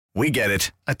We get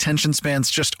it. Attention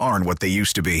spans just aren't what they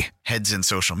used to be. Heads in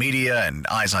social media and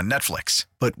eyes on Netflix.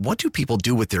 But what do people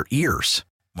do with their ears?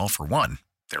 Well, for one,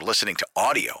 they're listening to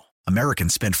audio.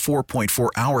 Americans spend 4.4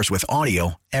 hours with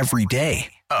audio every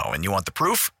day. Oh, and you want the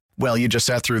proof? Well, you just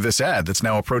sat through this ad that's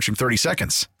now approaching 30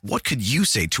 seconds. What could you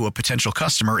say to a potential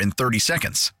customer in 30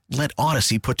 seconds? Let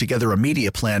Odyssey put together a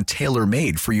media plan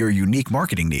tailor-made for your unique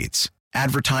marketing needs.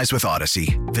 Advertise with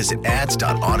Odyssey. Visit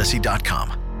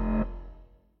ads.odyssey.com.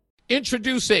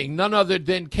 Introducing none other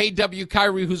than K.W.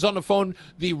 Kyrie, who's on the phone,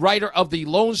 the writer of the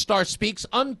Lone Star Speaks,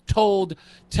 Untold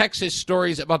Texas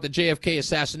Stories about the JFK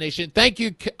assassination. Thank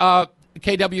you,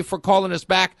 K.W., for calling us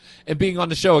back and being on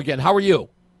the show again. How are you?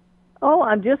 Oh,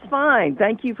 I'm just fine.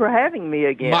 Thank you for having me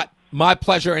again. My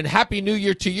pleasure, and Happy New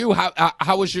Year to you.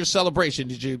 How was your celebration?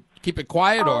 Did you keep it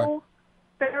quiet? Or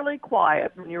fairly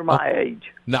quiet when you're my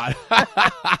age. Not.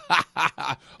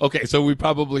 Okay, so we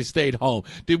probably stayed home.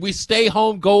 Did we stay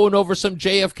home going over some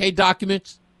JFK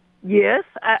documents? Yes,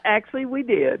 actually we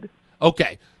did.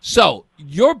 Okay, so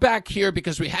you're back here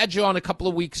because we had you on a couple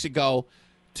of weeks ago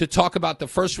to talk about the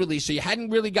first release, so you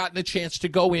hadn't really gotten a chance to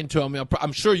go into them.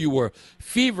 I'm sure you were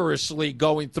feverishly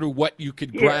going through what you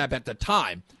could grab at the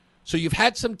time. So you've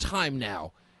had some time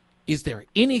now. Is there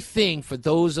anything for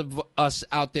those of us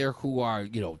out there who are,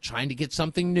 trying to get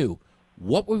something new?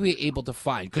 What were we able to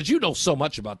find? Because you know so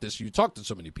much about this. You talk to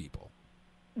so many people.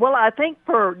 Well, I think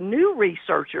for new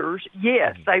researchers,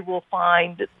 yes, they will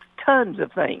find tons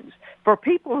of things. For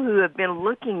people who have been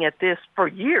looking at this for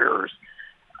years,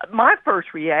 my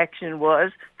first reaction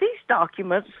was, these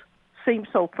documents seem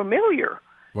so familiar.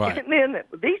 Right. And then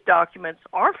these documents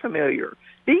are familiar.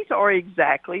 These are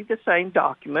exactly the same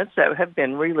documents that have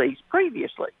been released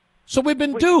previously. So we've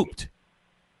been duped.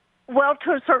 Well,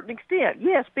 to a certain extent,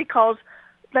 yes, because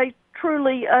they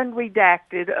truly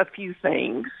unredacted a few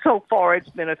things. So far, it's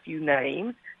been a few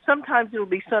names. Sometimes it'll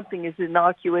be something as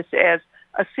innocuous as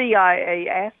a CIA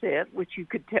asset, which you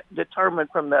could determine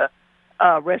from the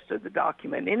rest of the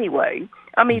document anyway.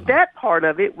 I mean, that part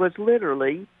of it was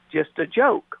literally just a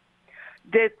joke.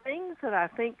 The things that I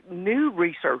think new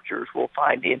researchers will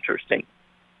find interesting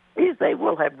is they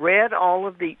will have read all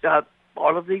of these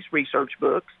research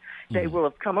books. They will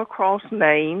have come across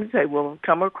names. They will have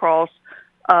come across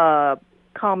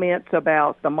comments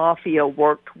about the mafia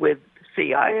worked with the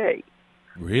CIA.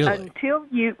 Really?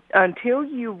 Until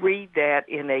you read that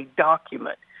in a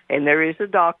document, and there is a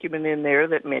document in there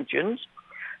that mentions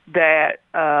that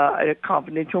a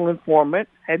confidential informant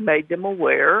had made them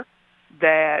aware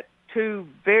that two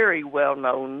very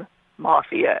well-known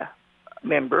mafia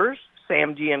members,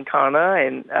 Sam Giancana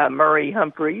and Murray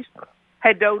Humphreys,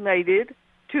 had donated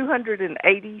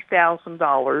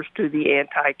 $280,000 to the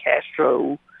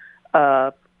anti-Castro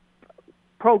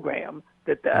program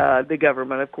that the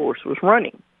government, of course, was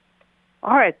running.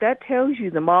 All right, that tells you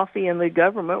the mafia and the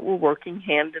government were working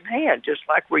hand in hand, just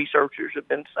like researchers have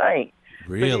been saying.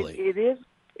 Really? But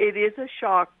it is a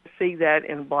shock to see that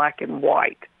in black and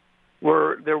white,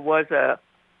 where there was a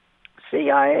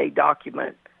CIA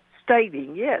document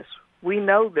stating, yes, we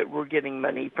know that we're getting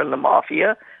money from the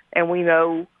mafia, and we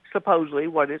know supposedly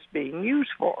what it's being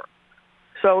used for.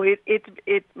 So it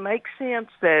makes sense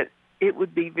that it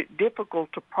would be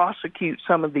difficult to prosecute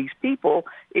some of these people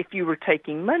if you were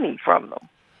taking money from them.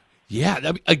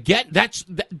 Yeah, again, that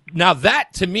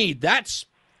to me, that's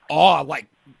like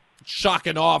shock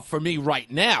and awe for me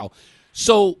right now.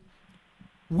 So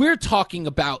we're talking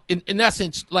about, in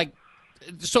essence,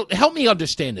 so help me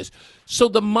understand this. So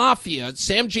the mafia,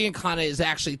 Sam Giancana, is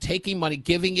actually taking money,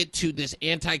 giving it to this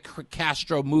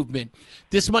anti-Castro movement.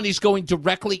 This money's going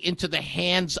directly into the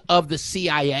hands of the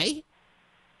CIA?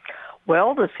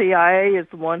 Well, the CIA is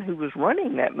the one who was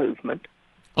running that movement.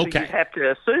 Okay. So you have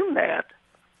to assume that.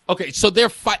 Okay, so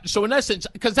so in essence,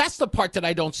 because that's the part that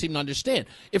I don't seem to understand.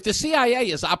 If the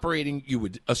CIA is operating, you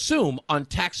would assume, on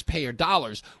taxpayer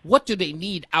dollars, what do they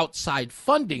need outside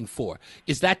funding for?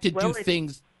 Is that to do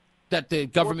things that the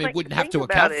government wouldn't have to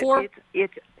account for?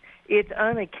 It's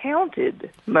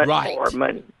unaccounted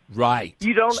money. Right.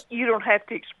 You don't have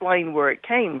to explain where it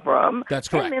came from. That's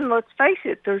correct. And then let's face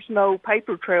it, there's no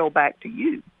paper trail back to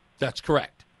you. That's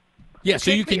correct. Yeah,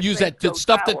 so you can use that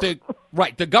stuff that the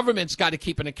government's got to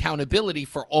keep an accountability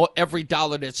for every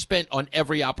dollar that's spent on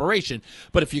every operation.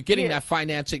 But if you're getting that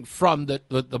financing from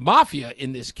the mafia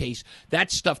in this case,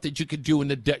 that's stuff that you could do in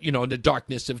the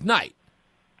darkness of night.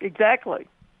 Exactly.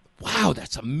 Wow,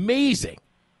 that's amazing.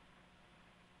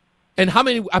 And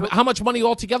how much money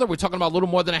altogether? We're talking about a little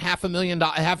more than $500 million?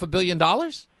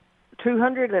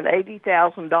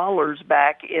 $280,000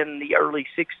 back in the early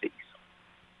 60s.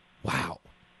 Wow.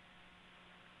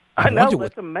 I know, wonder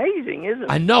that's amazing, isn't it?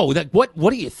 I know that. What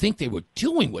do you think they were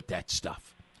doing with that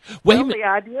stuff? Well, the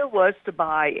idea was to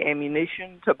buy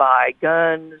ammunition, to buy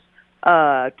guns,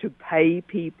 to pay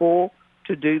people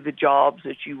to do the jobs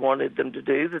that you wanted them to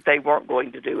do that they weren't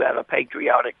going to do out of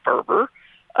patriotic fervor,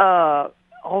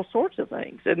 all sorts of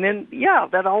things. And then,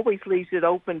 that always leaves it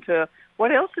open to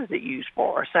what else is it used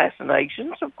for?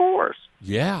 Assassinations, of course.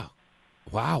 Yeah.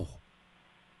 Wow.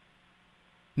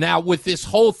 Now, with this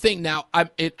whole thing, and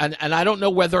I don't know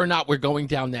whether or not we're going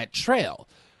down that trail,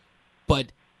 but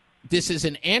this is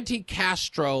an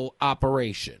anti-Castro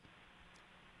operation.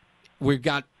 We've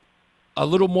got a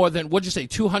little more than, what'd you say,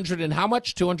 200 and how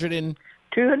much?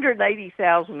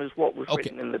 280,000 is what was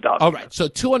written in the document. All right, so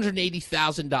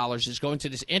 $280,000 is going to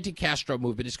this anti-Castro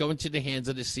movement. It's going to the hands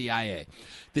of the CIA.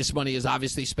 This money is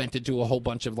obviously spent to do a whole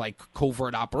bunch of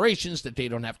covert operations that they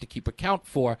don't have to keep account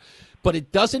for. But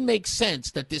it doesn't make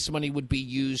sense that this money would be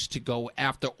used to go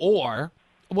after the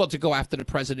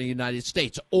President of the United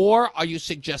States. Or are you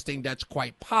suggesting that's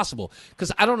quite possible?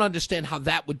 Because I don't understand how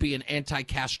that would be an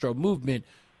anti-Castro movement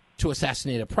to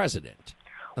assassinate a president.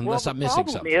 Unless I'm missing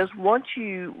something. The problem is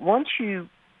once you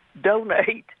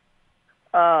donate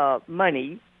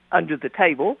money under the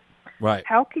table, right?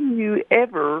 How can you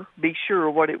ever be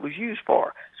sure what it was used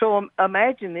for? So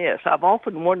imagine this. I've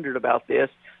often wondered about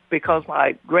this because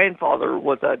my grandfather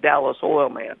was a Dallas oil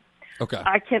man. Okay.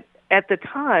 At the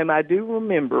time, I do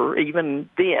remember, even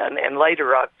then, and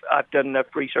later I've done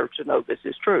enough research to know this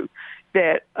is true,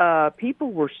 that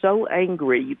people were so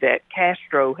angry that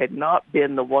Castro had not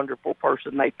been the wonderful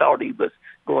person they thought he was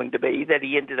going to be, that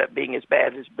he ended up being as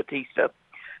bad as Batista,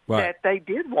 that they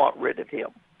did want rid of him.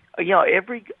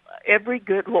 Every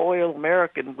good, loyal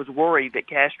American was worried that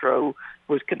Castro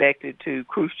was connected to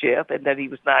Khrushchev and that he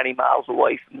was 90 miles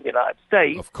away from the United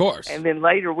States. Of course. And then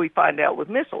later we find out with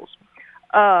missiles.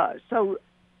 So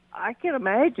I can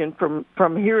imagine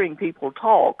from hearing people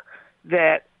talk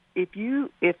that if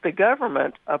the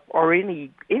government or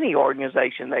any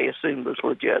organization they assumed was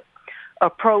legit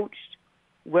approached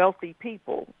wealthy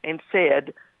people and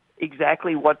said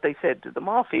exactly what they said to the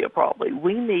mafia, probably,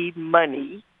 we need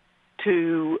money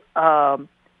to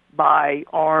buy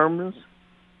arms,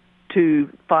 to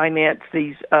finance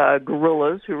these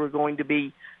guerrillas who are going to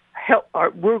be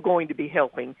we're going to be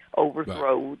helping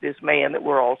overthrow this man that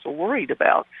we're also worried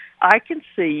about. I can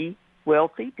see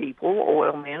wealthy people,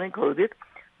 oil men included,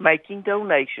 making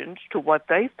donations to what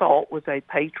they thought was a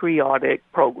patriotic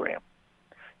program.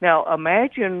 Now,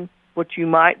 imagine what you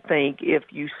might think if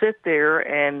you sit there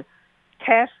and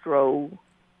Castro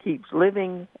keeps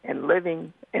living and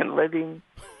living and living,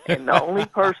 and the only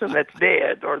person that's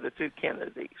dead are the two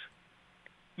Kennedys.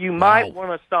 You might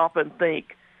want to stop and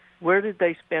think, where did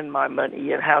they spend my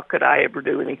money, and how could I ever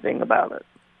do anything about it?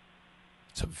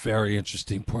 It's a very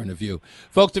interesting point of view.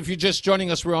 Folks, if you're just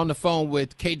joining us, we're on the phone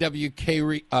with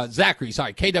KW Zachary,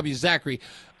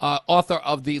 author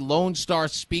of the Lone Star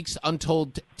Speaks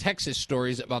Untold Texas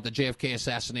Stories about the JFK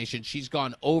assassination. She's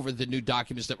gone over the new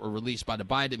documents that were released by the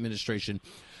Biden administration.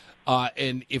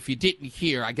 And if you didn't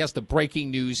hear, I guess the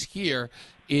breaking news here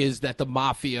is that the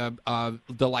mafia,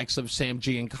 the likes of Sam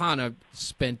Giancana,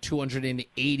 spent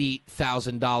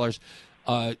 $280,000,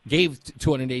 gave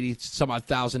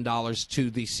 $280,000 to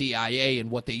the CIA,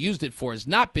 and what they used it for has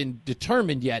not been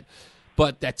determined yet,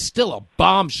 but that's still a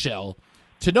bombshell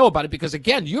to know about it because,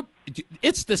 again,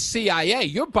 it's the CIA.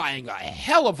 You're buying a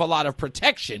hell of a lot of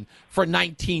protection for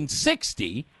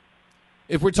 1960.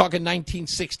 If we're talking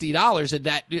 $1960, and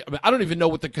that, I don't even know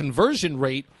what the conversion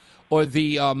rate or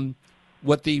the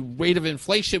what the rate of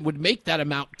inflation would make that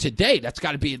amount today. That's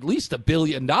got to be at least $1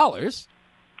 billion.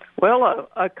 Well,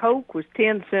 a Coke was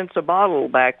 10 cents a bottle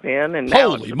back then, and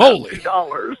now Holy it's moly.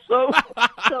 $2. So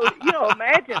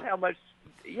imagine how much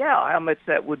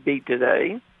that would be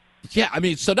today. Yeah, I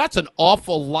mean, so that's an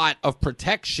awful lot of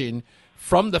protection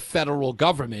from the federal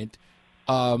government.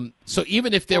 So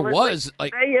even if there was,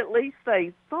 at least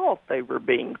they thought they were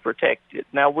being protected.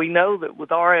 Now we know that with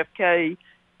RFK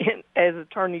as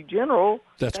Attorney General,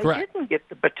 that's they correct. Didn't get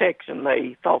the protection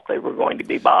they thought they were going to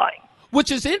be buying.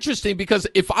 Which is interesting because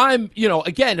if I'm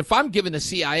giving the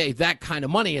CIA that kind of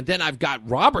money and then I've got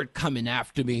Robert coming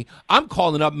after me, I'm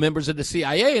calling up members of the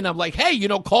CIA and I'm like, hey,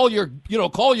 call your boy,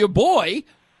 call your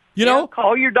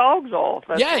dogs off.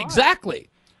 That's right. Exactly.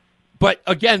 But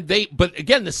again,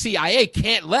 the CIA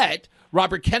can't let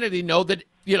Robert Kennedy know that,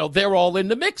 they're all in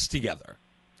the mix together.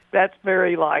 That's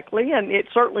very likely, and it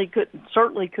certainly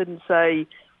couldn't say,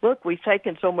 look, we've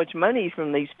taken so much money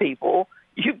from these people,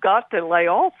 you've got to lay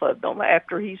off of them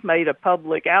after he's made a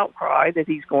public outcry that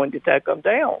he's going to take them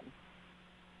down.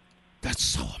 That's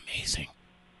so amazing.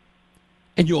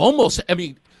 And you almost, I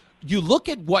mean, you look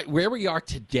at where we are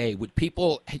today with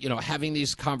people, having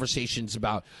these conversations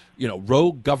about,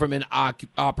 rogue government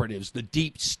operatives, the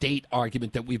deep state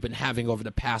argument that we've been having over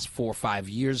the past 4 or 5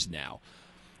 years now.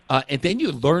 And then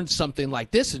you learn something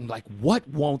like this and like, what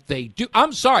won't they do?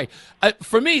 I'm sorry.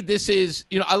 For me, this is,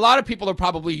 a lot of people are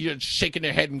probably shaking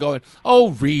their head and going,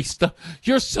 oh, Reese,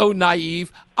 you're so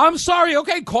naive. I'm sorry.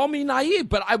 Okay, call me naive.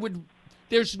 But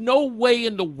there's no way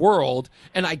in the world,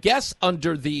 and I guess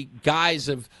under the guise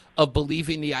of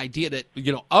believing the idea that,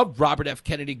 of Robert F.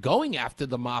 Kennedy going after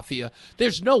the mafia,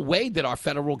 there's no way that our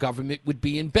federal government would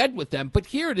be in bed with them. But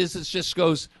here it is. It just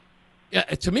goes,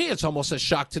 to me, it's almost a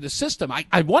shock to the system.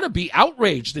 I want to be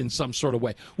outraged in some sort of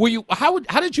way. How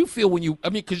did you feel when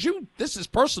because this is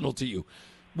personal to you.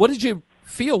 What did you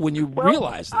feel when you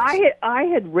realized this? I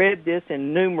had read this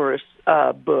in numerous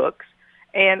books,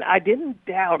 and I didn't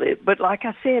doubt it. But like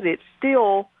I said, it's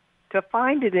still, to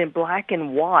find it in black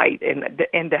and white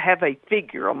and to have a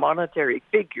figure, a monetary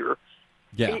figure,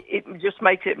 it just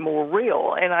makes it more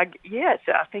real. And I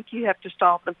think you have to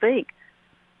stop and think,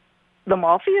 the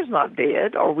mafia is not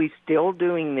dead. Are we still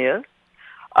doing this?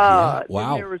 Wow.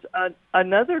 Then there was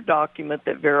another document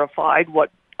that verified what,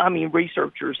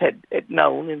 researchers had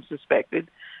known and suspected,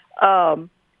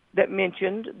 that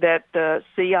mentioned that the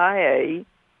CIA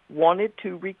wanted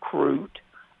to recruit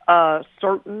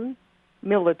certain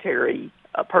military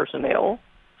personnel,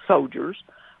 soldiers,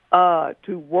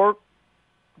 to work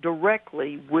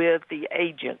directly with the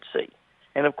agency.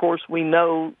 And, of course, we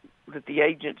know that the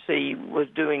agency was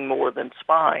doing more than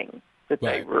spying, that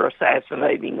they were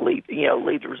assassinating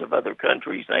leaders of other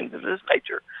countries, things of this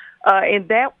nature. And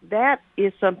that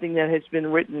is something that has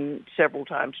been written several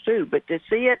times, too. But to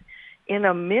see it in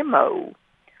a memo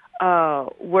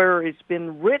where it's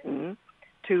been written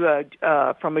to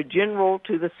from a general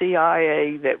to the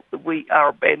CIA that we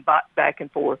are back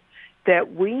and forth,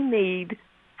 that we need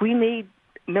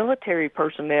military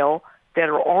personnel that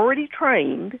are already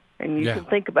trained, and you can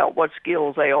think about what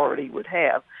skills they already would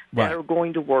have, that are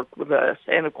going to work with us.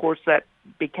 And, of course, that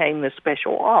became the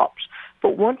special ops.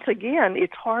 But once again,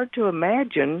 it's hard to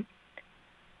imagine,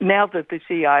 now that the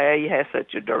CIA has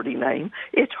such a dirty name,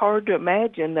 it's hard to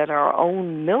imagine that our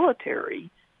own military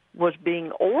was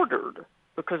being ordered,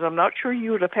 because I'm not sure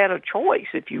you would have had a choice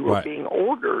if you were being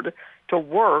ordered to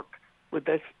work with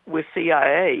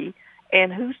CIA.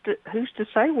 And who's to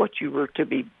say what you were to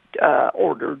be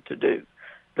ordered to do?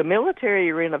 The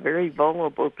military are in a very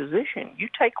vulnerable position. You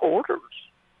take orders.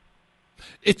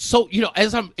 It's so,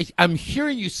 as I'm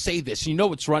hearing you say this,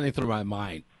 what's running through my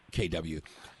mind, KW.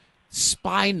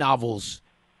 Spy novels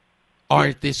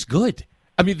aren't this good.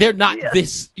 They're not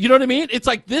this, you know what I mean? It's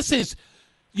like, this is,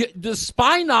 the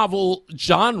spy novel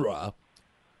genre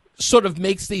sort of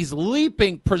makes these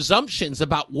leaping presumptions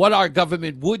about what our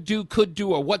government would do, could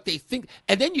do, or what they think.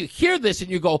 And then you hear this and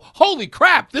you go, holy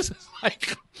crap, this is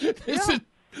like,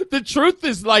 the truth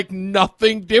is like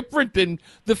nothing different than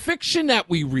the fiction that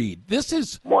we read. This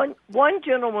is one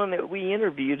gentleman that we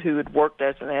interviewed who had worked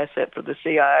as an asset for the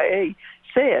CIA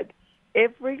said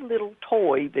every little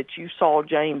toy that you saw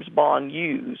James Bond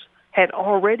use had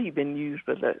already been used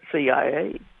by the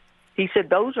CIA. He said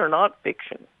those are not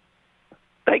fiction.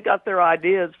 They got their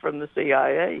ideas from the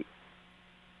CIA.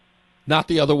 Not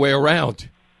the other way around.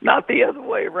 Not the other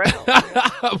way around.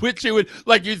 Which you'd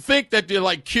think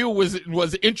that Q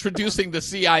was introducing the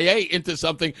CIA into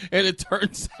something, and it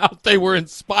turns out they were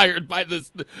inspired by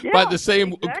the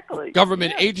same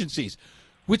government agencies,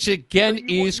 which again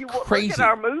is crazy. Look at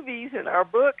our movies and our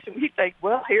books, and you think,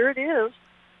 well, here it is.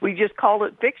 We just call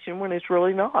it fiction when it's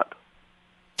really not.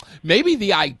 Maybe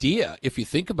the idea, if you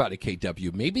think about it,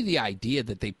 KW, maybe the idea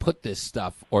that they put this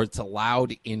stuff, or it's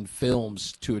allowed in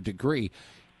films to a degree,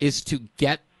 is to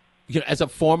get, as a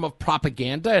form of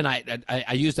propaganda, and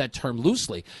I use that term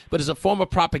loosely, but as a form of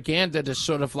propaganda to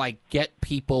sort of like get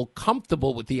people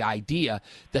comfortable with the idea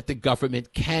that the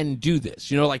government can do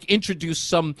this. Introduce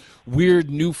some weird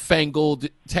newfangled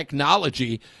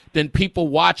technology, then people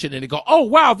watch it and they go, oh,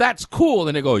 wow, that's cool.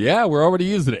 And they go, yeah, we're already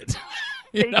using it.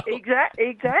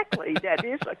 Exactly. That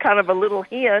is a kind of a little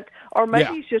hint, or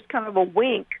maybe it's just kind of a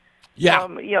wink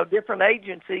from different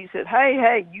agencies that,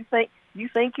 hey, you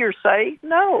think you're safe?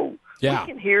 No. Yeah.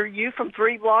 We can hear you from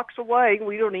 3 blocks away.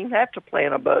 We don't even have to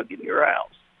plant a bug in your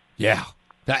house. Yeah.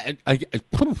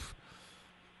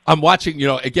 I'm watching,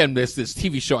 again, this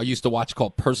TV show I used to watch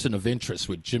called Person of Interest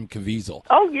with Jim Caviezel.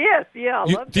 Oh, yes. Yeah, I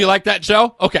love that. Do you like that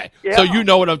show? Okay. Yeah. So you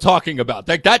know what I'm talking about.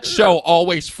 That show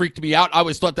always freaked me out. I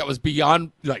always thought that was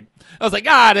beyond, I was like,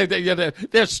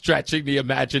 they're stretching the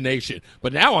imagination.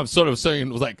 But now I'm sort of saying,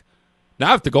 now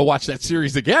I have to go watch that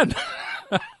series again.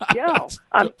 Yeah.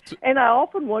 And I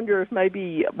often wonder if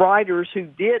maybe writers who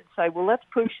did say, well, let's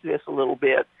push this a little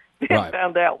bit, and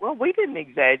found out, well, we didn't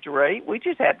exaggerate. We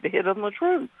just happened to hit on the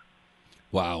truth.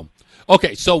 Wow.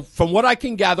 Okay, so from what I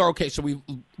can gather, so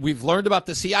we've learned about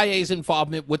the CIA's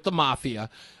involvement with the mafia.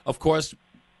 Of course,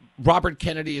 Robert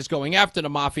Kennedy is going after the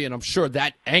mafia, and I'm sure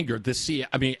that angered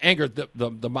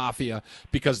the mafia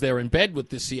because they're in bed with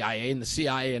the CIA, and the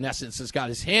CIA, in essence, has got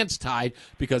his hands tied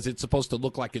because it's supposed to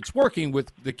look like it's working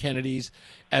with the Kennedys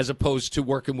as opposed to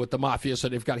working with the mafia, so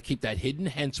they've got to keep that hidden,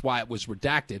 hence why it was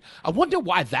redacted. I wonder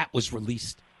why that was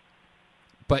released,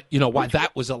 but, why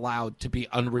that was allowed to be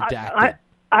unredacted.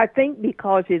 I think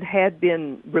because it had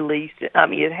been released,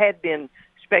 it had been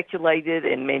speculated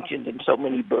and mentioned in so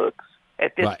many books.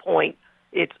 At this point,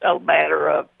 it's a matter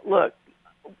of, look,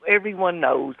 everyone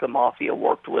knows the mafia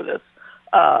worked with us.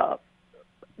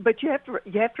 But you have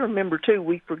to remember, too,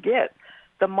 we forget,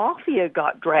 the mafia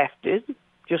got drafted,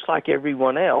 just like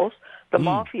everyone else. The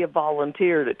mafia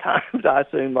volunteered at times, I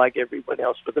assume, like everyone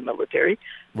else for the military.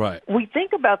 Right. We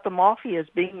think about the mafia as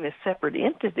being this separate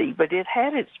entity, but it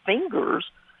had its fingers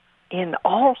in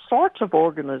all sorts of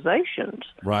organizations.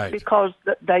 Right. Because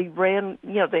they ran,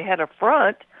 they had a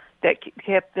front that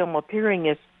kept them appearing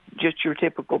as just your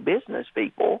typical business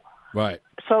people. Right.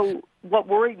 So what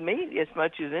worried me as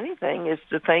much as anything is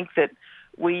to think that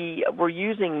we were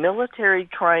using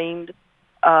military-trained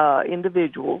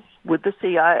individuals with the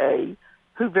CIA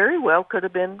who very well could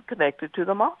have been connected to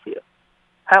the mafia.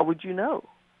 How would you know?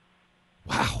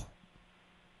 Wow.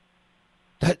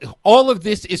 All of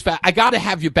this is I got to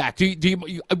have you back.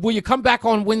 Will you come back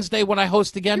on Wednesday when I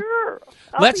host again? Sure.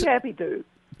 I'll be happy to.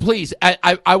 Please,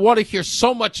 I want to hear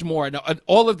so much more. And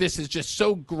all of this is just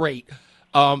so great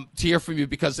to hear from you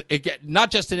because, again,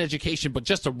 not just an education, but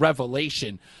just a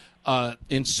revelation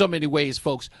in so many ways,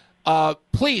 folks.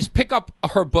 Please pick up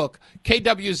her book,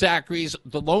 K.W. Zachary's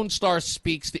The Lone Star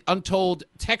Speaks, The Untold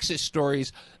Texas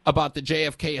Stories about the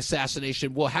JFK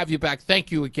assassination. We'll have you back.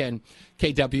 Thank you again,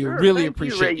 K.W. Sure. Really Thank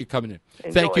appreciate you coming in.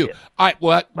 Thank you. It. All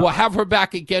right, we'll have her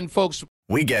back again, folks.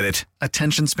 We get it.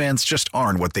 Attention spans just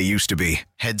aren't what they used to be.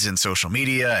 Heads in social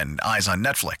media and eyes on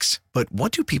Netflix. But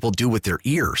what do people do with their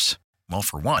ears? Well,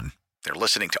 for one, they're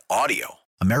listening to audio.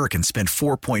 Americans spend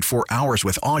 4.4 hours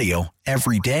with audio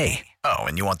every day. Oh,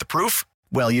 and you want the proof?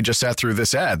 Well, you just sat through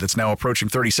this ad that's now approaching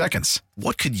 30 seconds.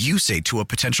 What could you say to a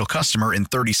potential customer in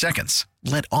 30 seconds?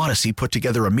 Let Odyssey put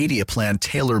together a media plan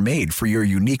tailor-made for your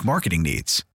unique marketing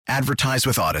needs. Advertise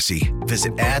with Odyssey.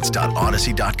 Visit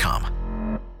ads.odyssey.com.